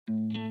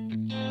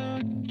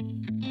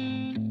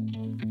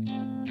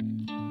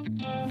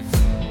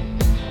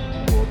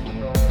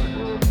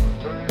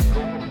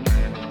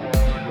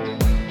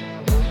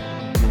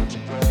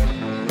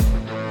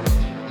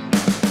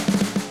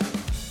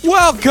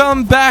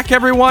Welcome back,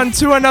 everyone,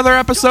 to another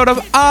episode of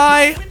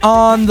Eye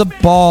on the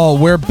Ball.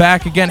 We're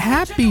back again.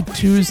 Happy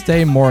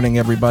Tuesday morning,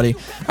 everybody.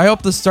 I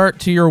hope the start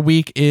to your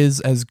week is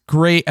as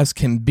great as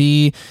can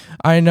be.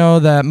 I know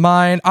that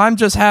I'm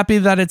just happy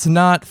that it's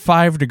not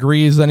 5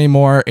 degrees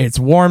anymore. It's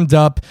warmed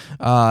up.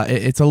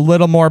 It's a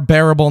little more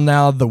bearable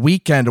now. The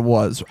weekend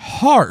was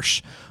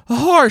harsh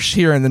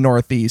here in the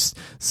Northeast.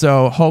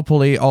 So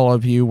hopefully all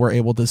of you were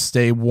able to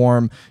stay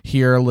warm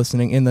here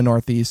listening in the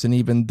Northeast, and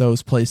even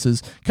those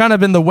places kind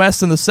of in the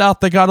West and the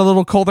South that got a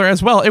little colder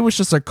as well. It was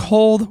just a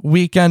cold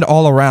weekend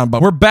all around,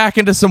 but we're back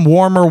into some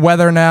warmer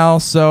weather now.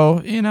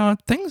 So,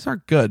 things are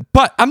good,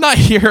 but I'm not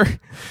here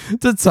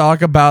to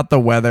talk about the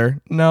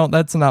weather. No,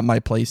 that's not my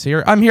place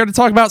here. I'm here to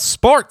talk about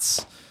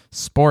sports,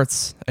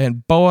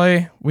 and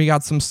boy, we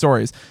got some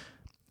stories.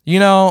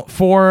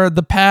 For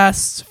the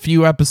past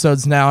few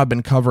episodes now, I've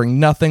been covering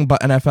nothing but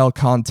NFL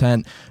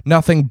content,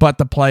 nothing but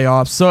the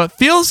playoffs. So it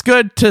feels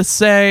good to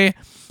say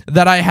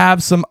that I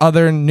have some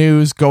other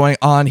news going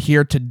on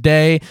here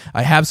today.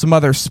 I have some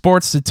other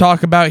sports to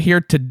talk about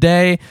here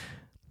today.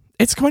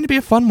 It's going to be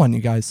a fun one, you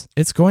guys.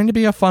 It's going to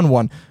be a fun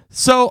one.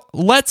 So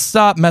let's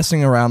stop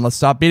messing around. Let's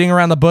stop beating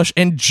around the bush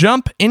and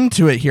jump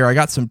into it here. I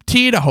got some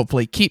tea to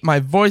hopefully keep my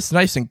voice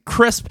nice and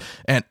crisp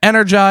and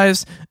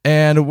energized,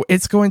 and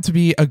it's going to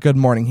be a good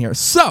morning here.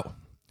 So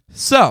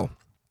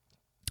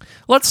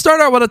let's start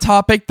out with a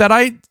topic that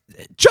I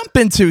jump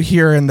into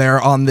here and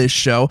there on this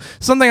show,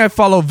 something I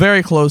follow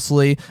very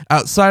closely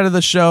outside of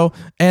the show,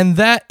 and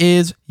that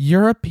is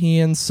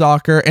European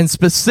soccer. And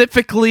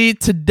specifically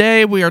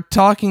today we are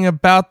talking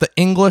about the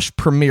English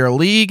Premier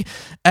League,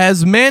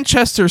 as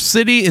Manchester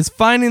City is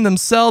finding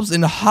themselves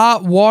in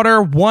hot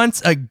water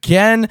once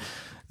again.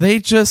 They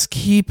just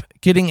keep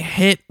getting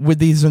hit with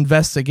these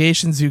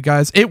investigations, you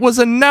guys. It was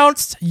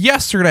announced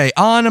yesterday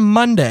on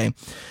Monday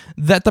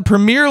that the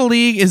Premier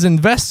League is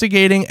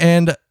investigating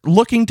and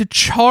looking to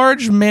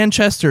charge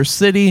Manchester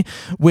City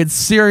with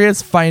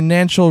serious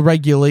financial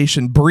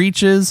regulation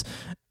breaches.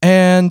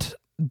 And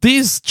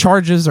these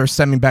charges are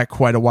stemming back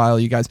quite a while,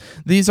 you guys.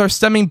 These are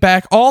stemming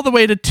back all the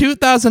way to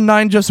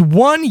 2009, just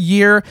 1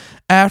 year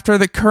after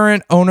the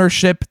current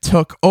ownership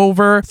took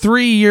over,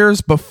 3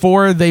 years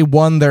before they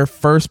won their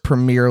first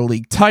Premier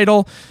League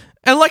title.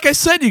 And like I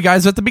said, you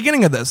guys, at the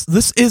beginning of this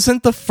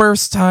isn't the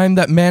first time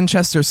that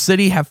Manchester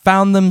City have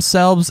found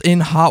themselves in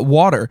hot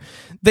water.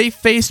 They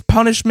faced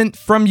punishment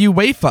from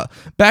UEFA.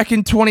 Back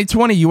in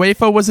 2020,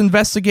 UEFA was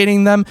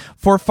investigating them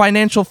for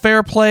financial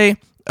fair play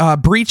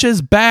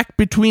breaches back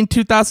between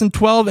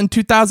 2012 and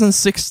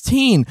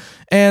 2016.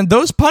 And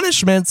those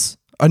punishments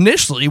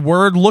initially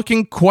were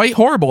looking quite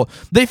horrible.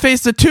 They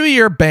faced a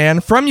 2-year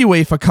ban from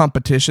UEFA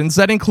competitions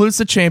that includes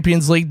the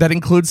Champions League, that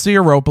includes the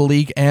Europa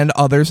League, and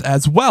others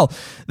as well.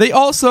 They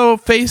also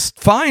faced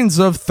fines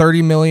of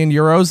 30 million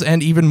euros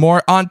and even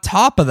more on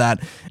top of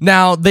that.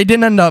 Now, they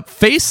didn't end up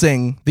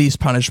facing these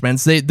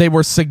punishments. They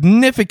were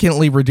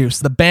significantly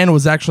reduced. The ban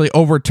was actually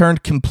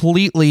overturned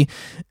completely,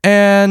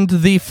 and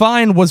the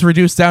fine was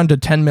reduced down to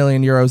 10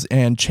 million euros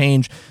and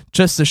change,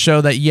 just to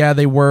show that, yeah,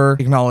 they were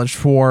acknowledged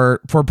for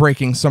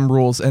breaking some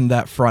rules in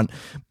that front.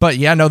 But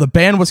yeah, no, the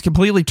ban was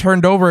completely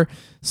turned over.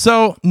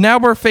 So now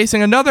we're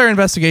facing another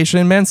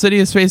investigation. Man City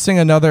is facing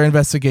another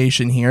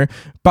investigation here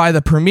by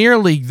the Premier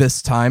League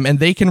this time, and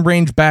they can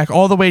range back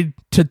all the way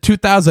to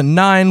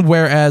 2009,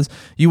 whereas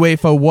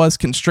UEFA was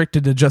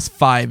constricted to just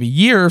 5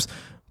 years.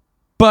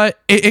 But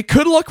it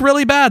could look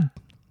really bad.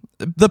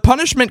 The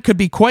punishment could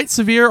be quite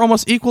severe,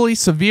 almost equally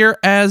severe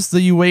as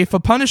the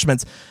UEFA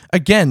punishments.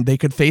 Again, they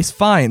could face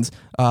fines,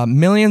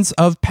 millions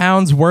of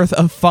pounds worth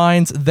of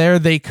fines there.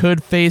 They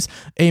could face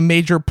a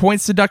major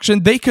points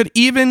deduction. They could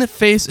even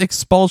face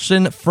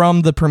expulsion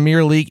from the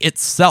Premier League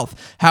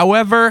itself.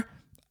 However,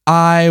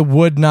 I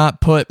would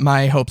not put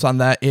my hopes on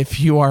that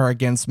if you are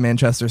against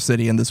Manchester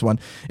City in this one.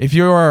 If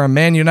you are a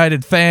Man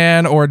United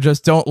fan or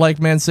just don't like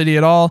Man City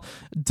at all,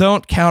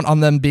 don't count on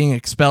them being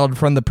expelled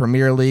from the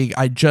Premier League.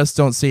 I just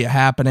don't see it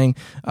happening.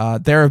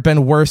 There have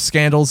been worse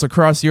scandals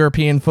across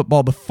European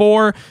football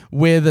before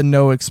with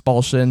no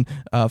expulsion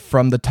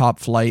from the top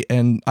flight,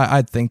 and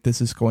I think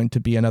this is going to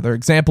be another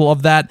example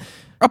of that.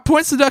 A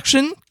points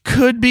deduction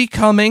could be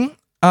coming.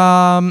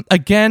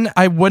 Again,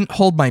 I wouldn't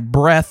hold my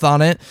breath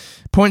on it.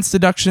 Points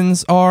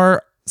deductions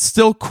are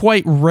still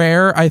quite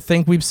rare. I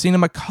think we've seen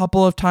them a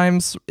couple of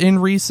times in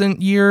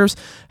recent years.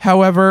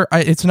 However,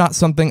 it's not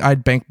something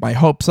I'd bank my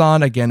hopes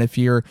on, again, if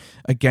you're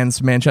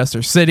against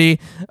Manchester City.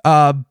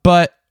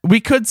 But we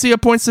could see a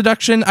points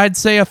deduction. I'd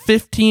say a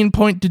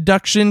 15-point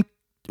deduction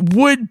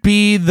would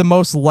be the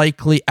most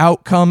likely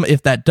outcome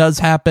if that does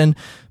happen,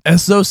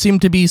 as those seem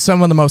to be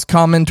some of the most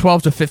common,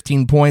 12 to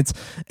 15 points.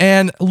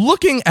 And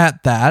looking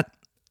at that,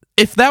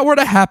 if that were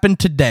to happen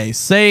today,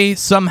 say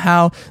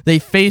somehow they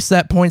face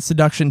that points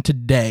deduction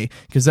today,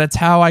 because that's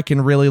how I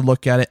can really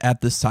look at it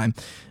at this time,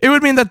 it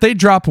would mean that they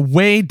drop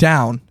way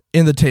down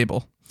in the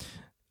table.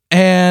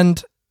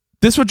 And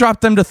this would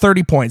drop them to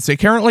 30 points. They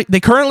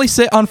currently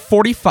sit on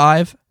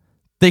 45.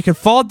 They could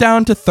fall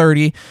down to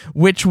 30,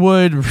 which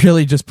would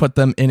really just put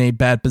them in a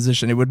bad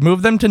position. It would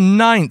move them to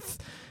 9th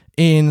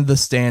in the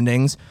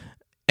standings,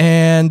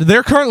 and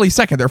they're currently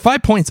second. They're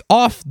 5 points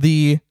off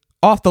the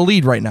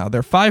lead right now.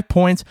 They're 5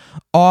 points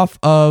off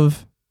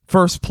of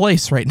first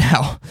place right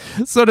now.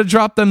 So to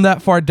drop them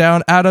that far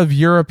down out of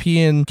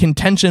European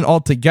contention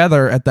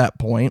altogether at that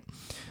point,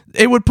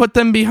 it would put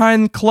them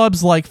behind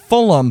clubs like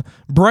Fulham,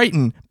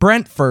 Brighton,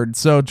 Brentford.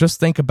 So just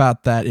think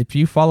about that. If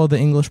you follow the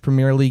English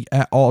Premier League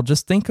at all,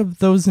 just think of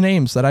those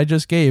names that I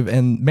just gave,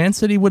 and Man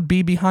City would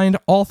be behind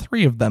all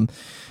three of them.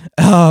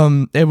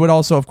 It would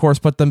also, of course,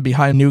 put them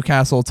behind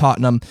Newcastle,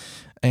 Tottenham,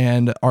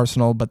 and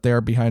Arsenal, but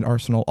they're behind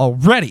Arsenal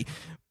already.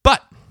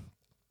 But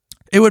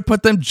it would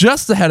put them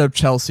just ahead of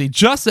Chelsea,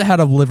 just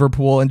ahead of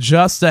Liverpool, and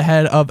just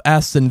ahead of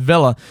Aston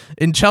Villa.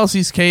 In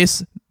Chelsea's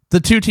case, the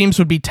two teams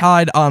would be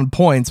tied on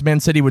points. Man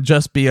City would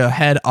just be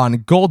ahead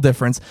on goal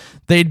difference.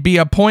 They'd be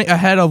a point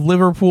ahead of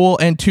Liverpool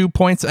and 2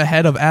 points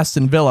ahead of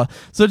Aston Villa.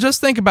 So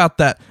just think about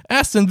that.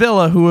 Aston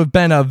Villa, who have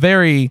been a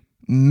very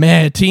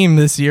meh team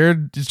this year,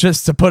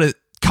 just to put it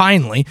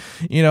kindly,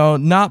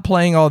 not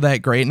playing all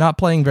that great, not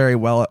playing very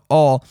well at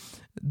all,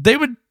 they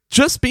would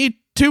just be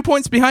 2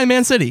 points behind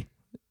Man City.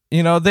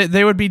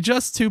 They would be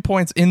just 2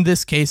 points in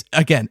this case.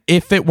 Again,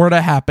 if it were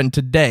to happen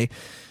today,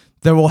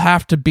 there will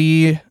have to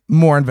be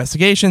more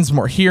investigations,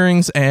 more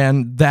hearings,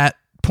 and that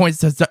points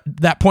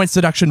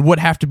deduction would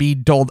have to be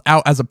doled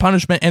out as a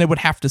punishment, and it would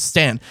have to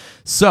stand.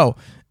 So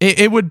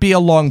it would be a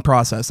long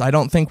process. I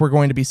don't think we're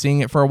going to be seeing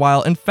it for a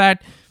while. In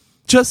fact,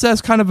 just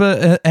as kind of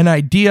an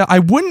idea, I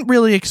wouldn't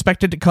really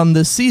expect it to come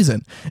this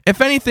season. If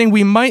anything,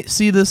 we might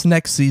see this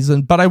next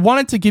season, but I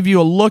wanted to give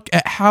you a look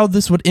at how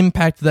this would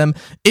impact them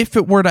if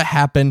it were to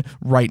happen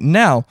right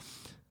now.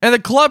 And the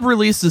club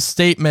released a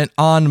statement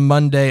on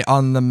Monday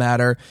on the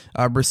matter,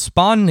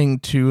 responding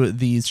to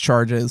these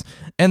charges.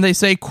 And they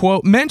say,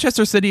 quote,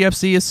 Manchester City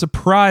FC is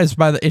surprised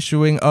by the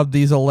issuing of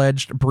these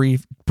alleged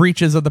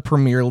breaches of the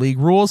Premier League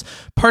rules,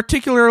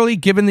 particularly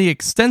given the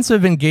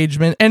extensive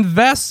engagement and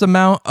vast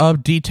amount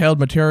of detailed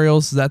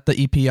materials that the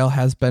EPL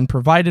has been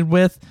provided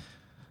with.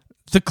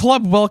 The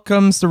club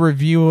welcomes the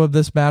review of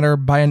this matter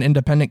by an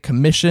independent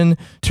commission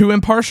to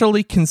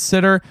impartially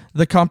consider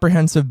the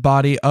comprehensive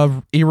body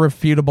of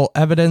irrefutable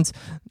evidence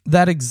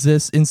that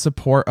exists in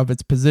support of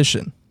its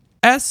position.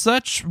 As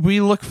such, we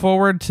look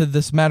forward to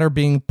this matter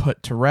being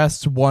put to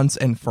rest once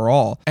and for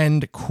all.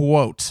 End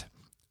quote.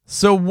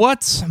 So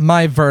what's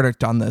my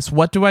verdict on this?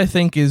 What do I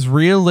think is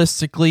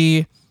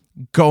realistically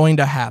going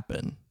to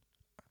happen?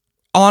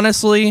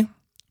 Honestly,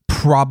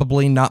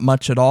 probably not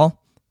much at all.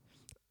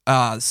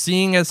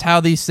 Seeing as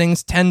how these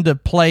things tend to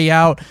play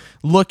out,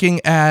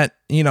 looking at,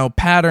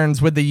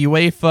 patterns with the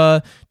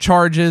UEFA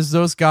charges,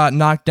 those got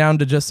knocked down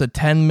to just a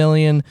 10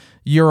 million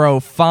euro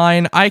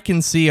fine. I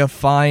can see a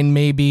fine,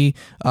 maybe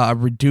a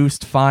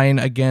reduced fine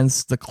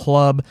against the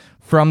club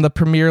from the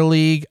Premier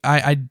League.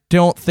 I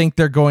don't think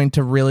they're going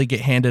to really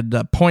get handed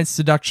a points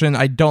deduction.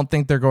 I don't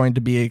think they're going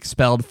to be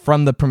expelled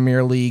from the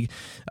Premier League.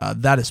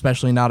 That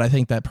especially not. I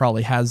think that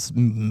probably has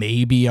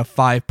maybe a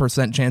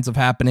 5% chance of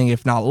happening,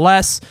 if not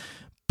less.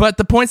 But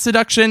the points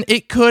deduction,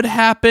 it could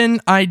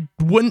happen. I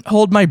wouldn't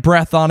hold my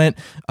breath on it,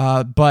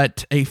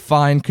 but a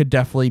fine could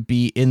definitely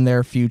be in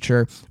their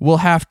future. We'll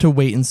have to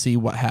wait and see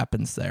what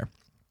happens there.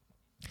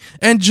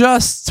 And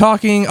just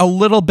talking a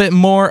little bit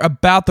more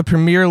about the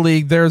Premier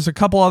League, there's a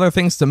couple other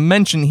things to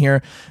mention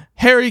here.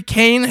 Harry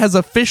Kane has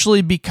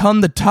officially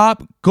become the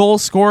top goal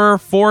scorer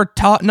for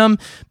Tottenham,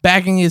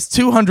 bagging his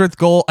 200th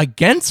goal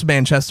against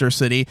Manchester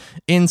City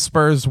in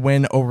Spurs'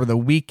 win over the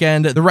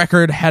weekend. The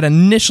record had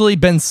initially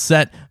been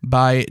set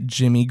by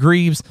Jimmy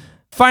Greaves.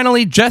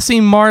 Finally,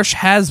 Jesse Marsch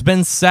has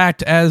been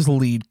sacked as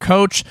lead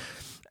coach,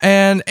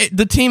 and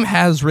the team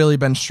has really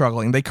been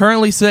struggling. They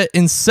currently sit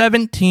in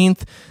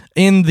 17th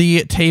in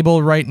the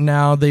table right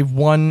now. They've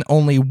won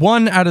only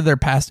 1 out of their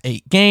past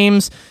 8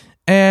 games,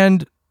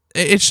 and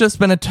it's just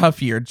been a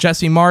tough year.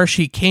 Jesse Marsch,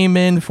 he came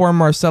in for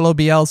Marcelo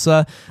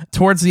Bielsa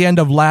towards the end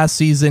of last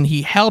season.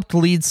 He helped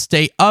Leeds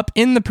stay up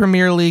in the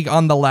Premier League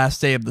on the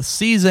last day of the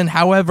season.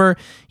 However,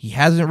 he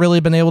hasn't really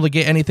been able to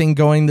get anything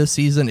going this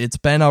season. It's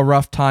been a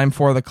rough time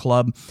for the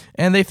club,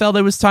 and they felt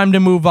it was time to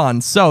move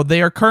on. So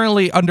they are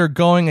currently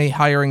undergoing a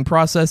hiring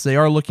process. They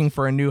are looking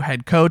for a new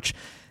head coach,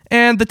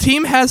 and the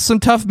team has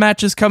some tough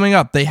matches coming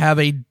up. They have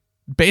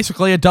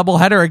basically a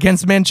doubleheader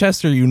against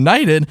Manchester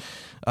United,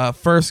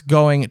 first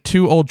going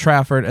to Old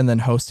Trafford and then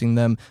hosting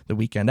them the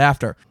weekend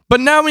after.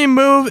 But now we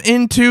move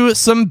into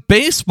some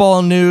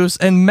baseball news,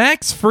 and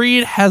Max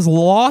Fried has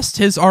lost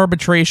his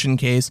arbitration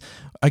case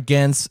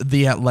against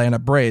the Atlanta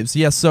Braves.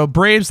 Yes, so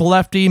Braves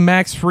lefty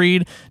Max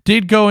Fried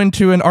did go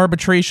into an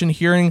arbitration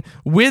hearing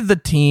with the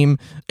team,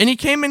 and he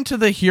came into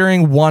the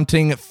hearing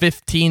wanting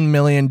 $15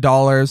 million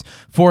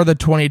for the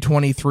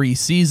 2023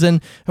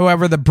 season.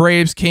 However, the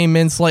Braves came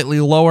in slightly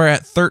lower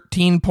at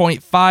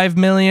 $13.5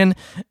 million,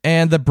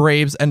 and the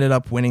Braves ended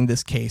up winning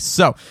this case.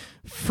 So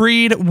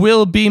Fried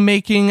will be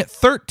making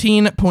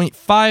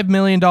 $13.5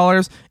 million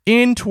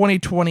in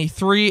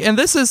 2023, and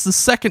this is the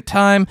second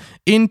time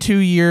in 2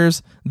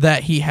 years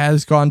that he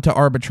has gone to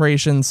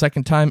arbitration,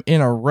 second time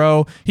in a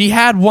row. He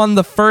had won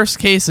the first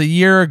case a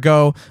year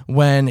ago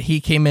when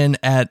he came in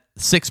at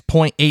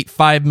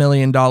 $6.85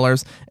 million,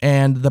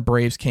 and the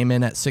Braves came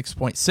in at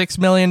 $6.6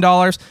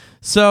 million.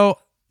 So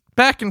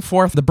back and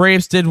forth, the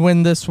Braves did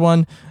win this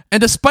one. And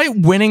despite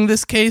winning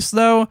this case,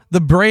 though, the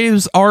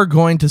Braves are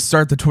going to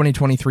start the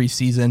 2023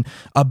 season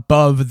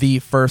above the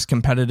first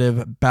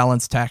competitive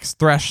balance tax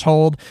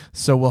threshold,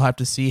 so we'll have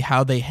to see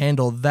how they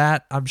handle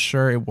that. I'm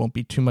sure it won't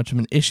be too much of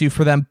an issue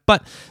for them,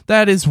 but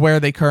that is where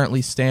they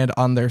currently stand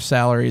on their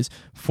salaries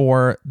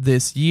for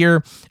this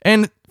year.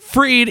 And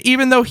Fried,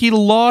 even though he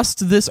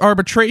lost this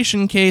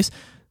arbitration case,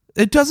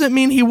 it doesn't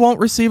mean he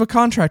won't receive a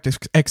contract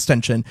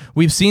extension.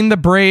 We've seen the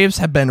Braves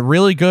have been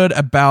really good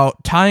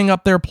about tying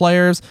up their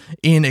players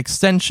in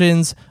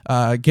extensions,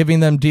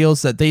 giving them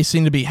deals that they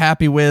seem to be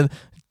happy with,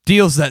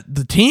 deals that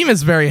the team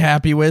is very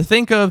happy with.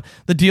 Think of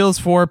the deals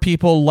for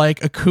people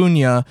like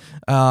Acuna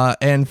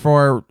and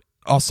for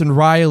Austin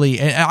Riley,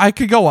 and I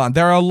could go on.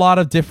 There are a lot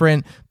of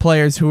different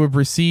players who have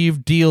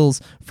received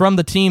deals from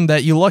the team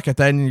that you look at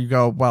that and you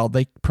go, well,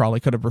 they probably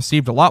could have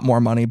received a lot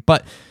more money,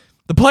 but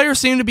the players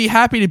seem to be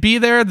happy to be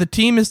there. The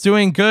team is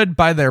doing good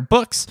by their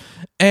books,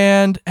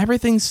 and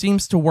everything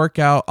seems to work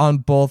out on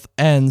both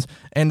ends,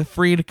 and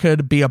Fried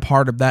could be a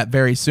part of that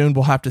very soon.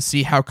 We'll have to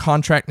see how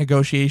contract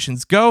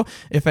negotiations go.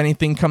 If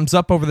anything comes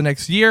up over the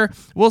next year,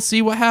 we'll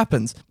see what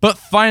happens. But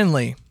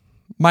finally,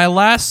 my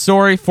last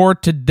story for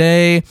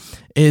today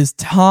is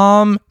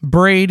Tom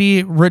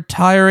Brady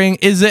retiring.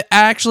 Is it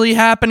actually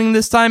happening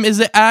this time? Is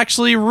it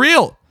actually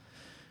real?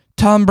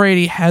 Tom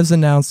Brady has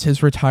announced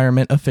his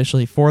retirement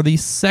officially for the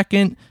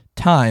second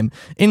time.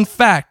 In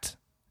fact,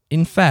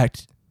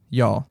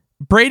 y'all,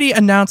 Brady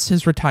announced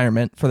his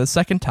retirement for the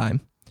second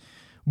time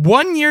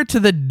 1 year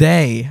to the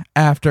day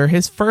after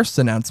his first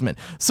announcement.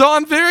 So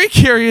I'm very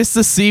curious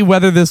to see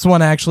whether this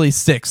one actually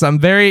sticks. I'm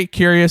very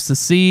curious to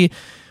see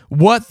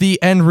what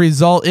the end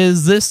result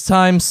is, this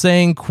time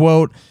saying,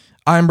 quote,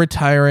 "I'm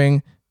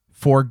retiring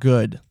for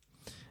good."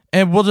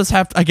 And we'll just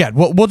have to, again,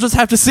 we'll just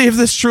have to see if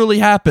this truly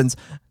happens.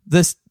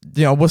 This,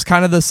 was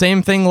kind of the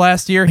same thing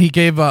last year. He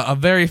gave a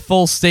very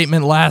full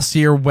statement last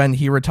year when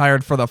he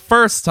retired for the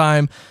first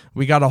time.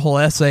 We got a whole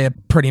essay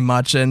pretty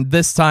much. And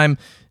this time,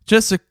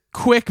 just a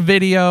quick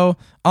video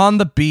on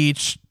the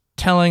beach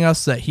telling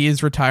us that he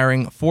is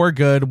retiring for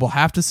good. We'll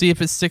have to see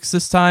if it sticks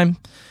this time.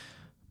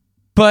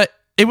 But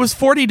it was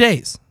 40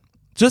 days.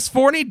 Just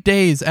 40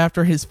 days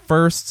after his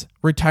first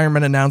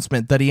retirement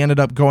announcement that he ended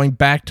up going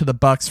back to the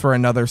Bucs for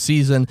another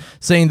season,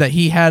 saying that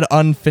he had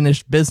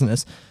unfinished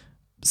business.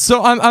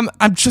 So I'm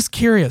just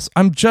curious.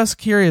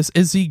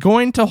 Is he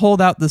going to hold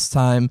out this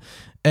time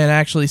and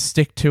actually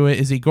stick to it?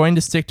 Is he going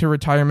to stick to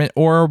retirement,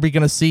 or are we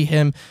going to see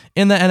him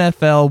in the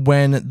NFL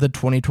when the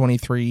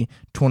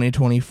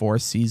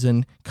 2023-2024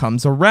 season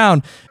comes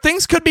around?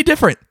 Things could be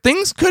different.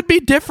 Things could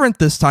be different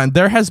this time.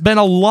 There has been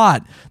a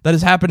lot that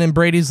has happened in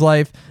Brady's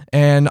life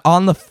and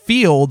on the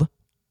field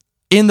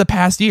in the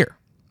past year.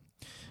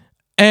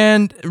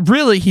 And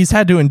really, he's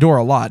had to endure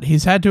a lot.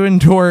 He's had to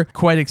endure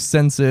quite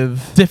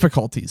extensive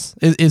difficulties,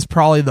 is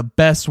probably the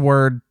best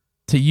word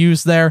to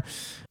use there.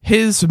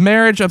 His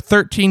marriage of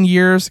 13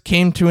 years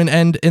came to an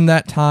end in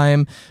that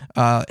time.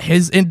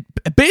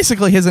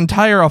 Basically, his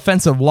entire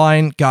offensive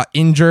line got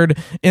injured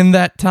in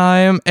that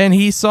time, and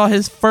he saw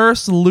his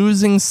first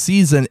losing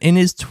season in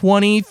his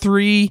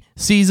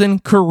 23-season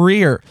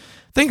career.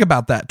 Think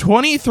about that.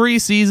 23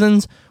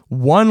 seasons,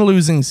 one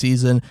losing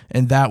season,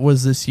 and that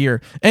was this year.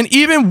 And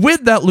even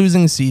with that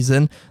losing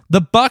season,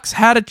 the Bucs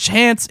had a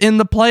chance in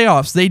the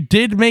playoffs. They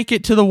did make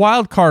it to the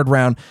wild card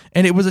round,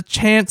 and it was a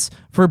chance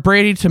for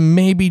Brady to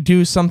maybe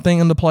do something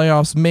in the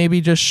playoffs,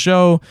 maybe just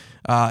show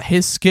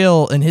his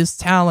skill and his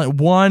talent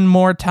one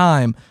more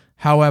time.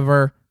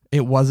 However,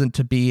 it wasn't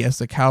to be, as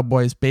the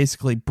Cowboys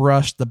basically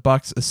brushed the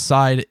Bucs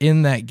aside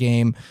in that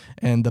game,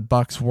 and the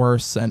Bucs were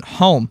sent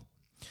home.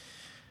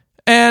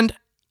 And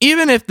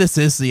even if this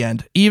is the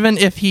end, even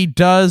if he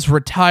does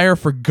retire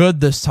for good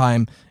this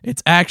time,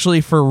 it's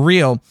actually for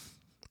real,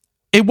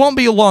 it won't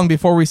be long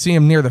before we see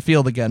him near the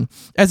field again,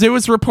 as it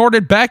was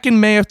reported back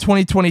in May of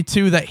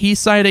 2022 that he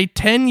signed a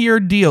 10-year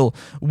deal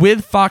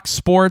with Fox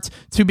Sports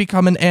to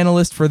become an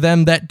analyst for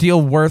them. That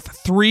deal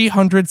worth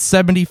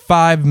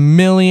 $375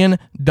 million.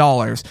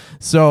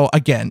 So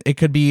again, it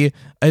could be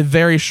a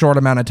very short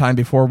amount of time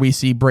before we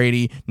see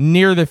Brady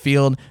near the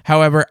field.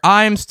 However,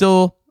 I'm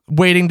still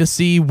waiting to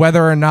see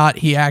whether or not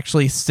he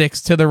actually sticks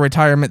to the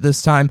retirement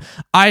this time.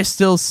 I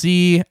still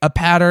see a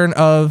pattern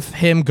of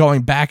him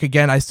going back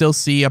again. I still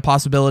see a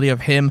possibility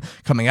of him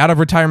coming out of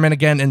retirement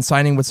again and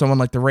signing with someone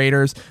like the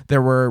Raiders.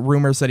 There were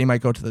rumors that he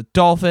might go to the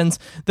Dolphins.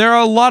 There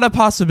are a lot of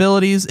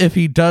possibilities if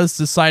he does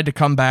decide to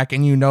come back,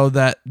 and you know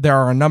that there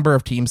are a number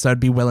of teams that would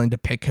be willing to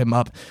pick him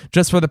up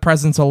just for the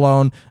presence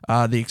alone,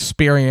 the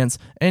experience,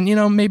 and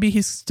maybe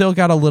he's still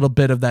got a little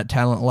bit of that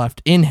talent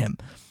left in him.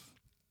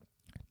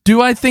 Do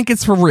I think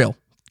it's for real?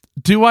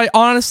 Do I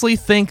honestly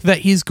think that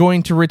he's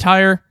going to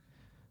retire?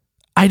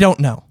 I don't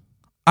know.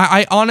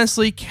 I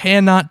honestly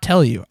cannot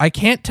tell you. I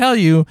can't tell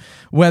you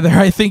whether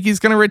I think he's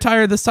going to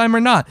retire this time or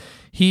not.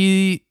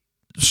 He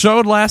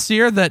showed last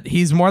year that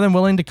he's more than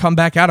willing to come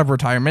back out of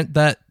retirement,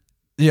 that,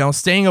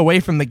 staying away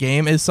from the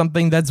game is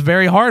something that's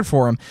very hard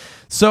for him.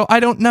 So I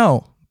don't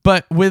know.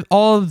 But with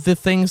all of the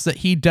things that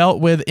he dealt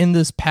with in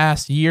this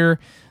past year,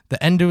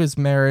 the end to his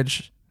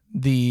marriage,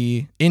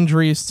 the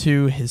injuries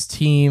to his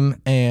team,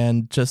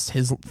 and just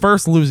his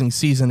first losing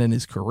season in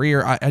his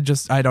career, I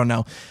don't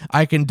know.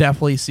 I can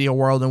definitely see a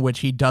world in which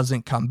he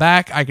doesn't come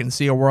back. I can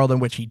see a world in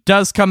which he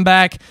does come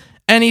back.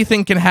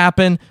 Anything can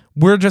happen.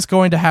 We're just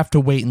going to have to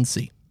wait and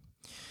see.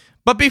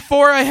 But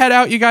before I head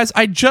out, you guys,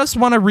 I just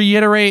want to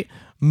reiterate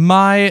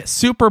my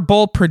Super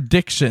Bowl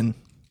prediction.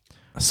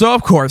 So,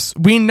 of course,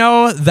 we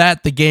know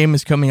that the game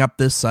is coming up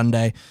this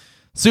Sunday.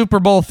 Super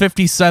Bowl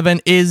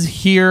 57 is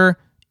here.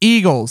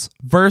 Eagles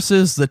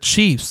versus the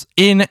Chiefs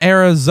in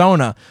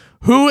Arizona.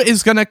 Who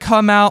is going to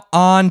come out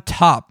on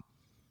top?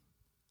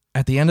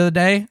 At the end of the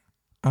day,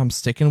 I'm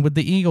sticking with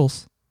the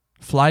Eagles.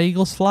 Fly,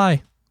 Eagles,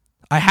 fly.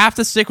 I have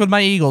to stick with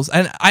my Eagles.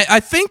 And I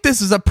think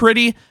this is a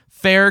pretty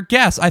fair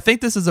guess. I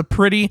think this is a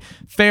pretty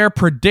fair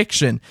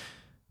prediction.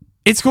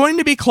 It's going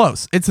to be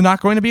close. It's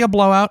not going to be a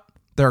blowout.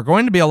 There are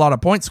going to be a lot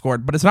of points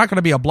scored, but it's not going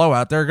to be a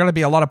blowout. There are going to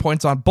be a lot of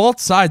points on both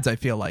sides, I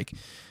feel like.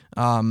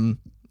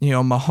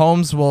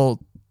 Mahomes will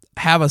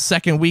have a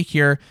second week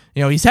here.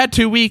 He's had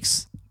 2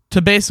 weeks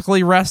to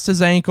basically rest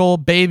his ankle,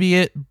 baby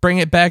it, bring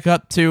it back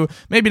up to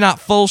maybe not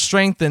full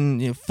strength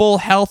and full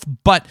health,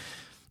 but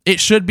it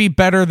should be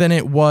better than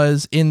it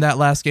was in that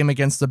last game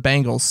against the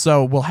Bengals.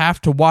 So we'll have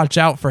to watch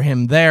out for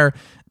him there.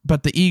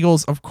 But the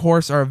Eagles, of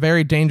course, are a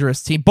very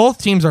dangerous team. Both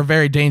teams are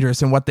very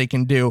dangerous in what they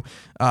can do,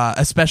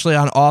 especially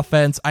on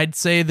offense. I'd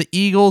say the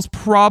Eagles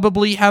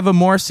probably have a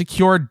more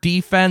secure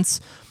defense.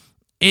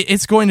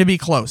 It's going to be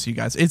close, you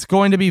guys. It's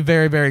going to be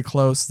very, very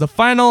close. The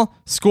final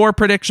score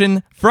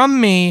prediction from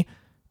me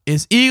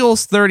is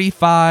Eagles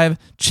 35,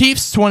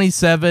 Chiefs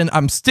 27.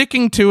 I'm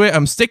sticking to it.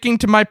 I'm sticking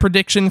to my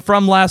prediction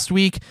from last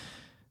week.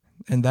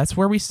 And that's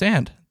where we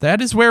stand.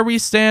 That is where we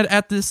stand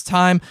at this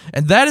time.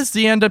 And that is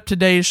the end of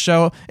today's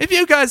show. If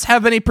you guys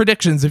have any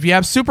predictions, if you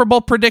have Super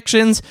Bowl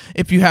predictions,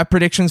 if you have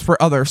predictions for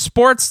other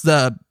sports,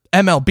 the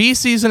MLB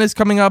season is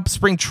coming up.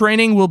 Spring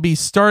training will be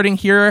starting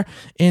here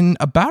in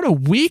about a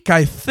week,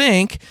 I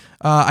think.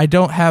 I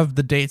don't have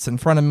the dates in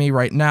front of me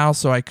right now,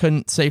 so I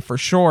couldn't say for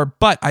sure.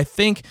 But I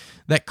think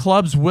that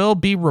clubs will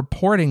be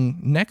reporting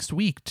next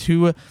week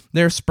to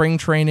their spring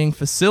training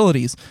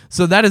facilities.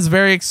 So that is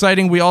very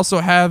exciting. We also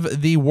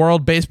have the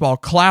World Baseball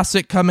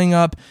Classic coming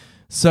up.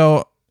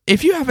 So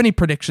if you have any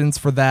predictions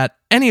for that,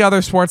 any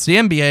other sports, the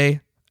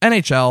NBA,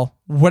 NHL,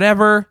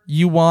 whatever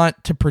you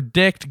want to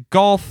predict,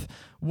 golf,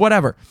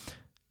 whatever,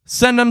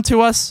 send them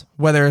to us,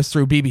 whether it's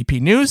through BBP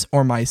News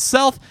or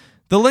myself.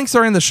 The links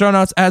are in the show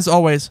notes. As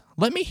always,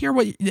 let me hear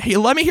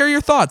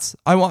your thoughts.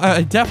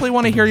 I definitely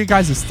want to hear you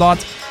guys'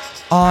 thoughts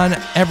on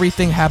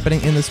everything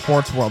happening in the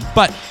sports world.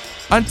 But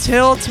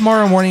until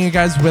tomorrow morning, you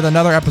guys, with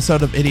another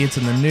episode of Idiots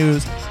in the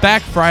News,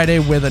 back Friday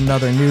with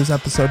another news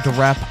episode to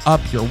wrap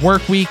up your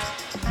work week.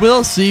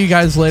 We'll see you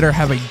guys later.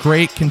 Have a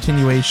great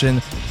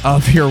continuation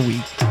of your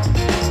week.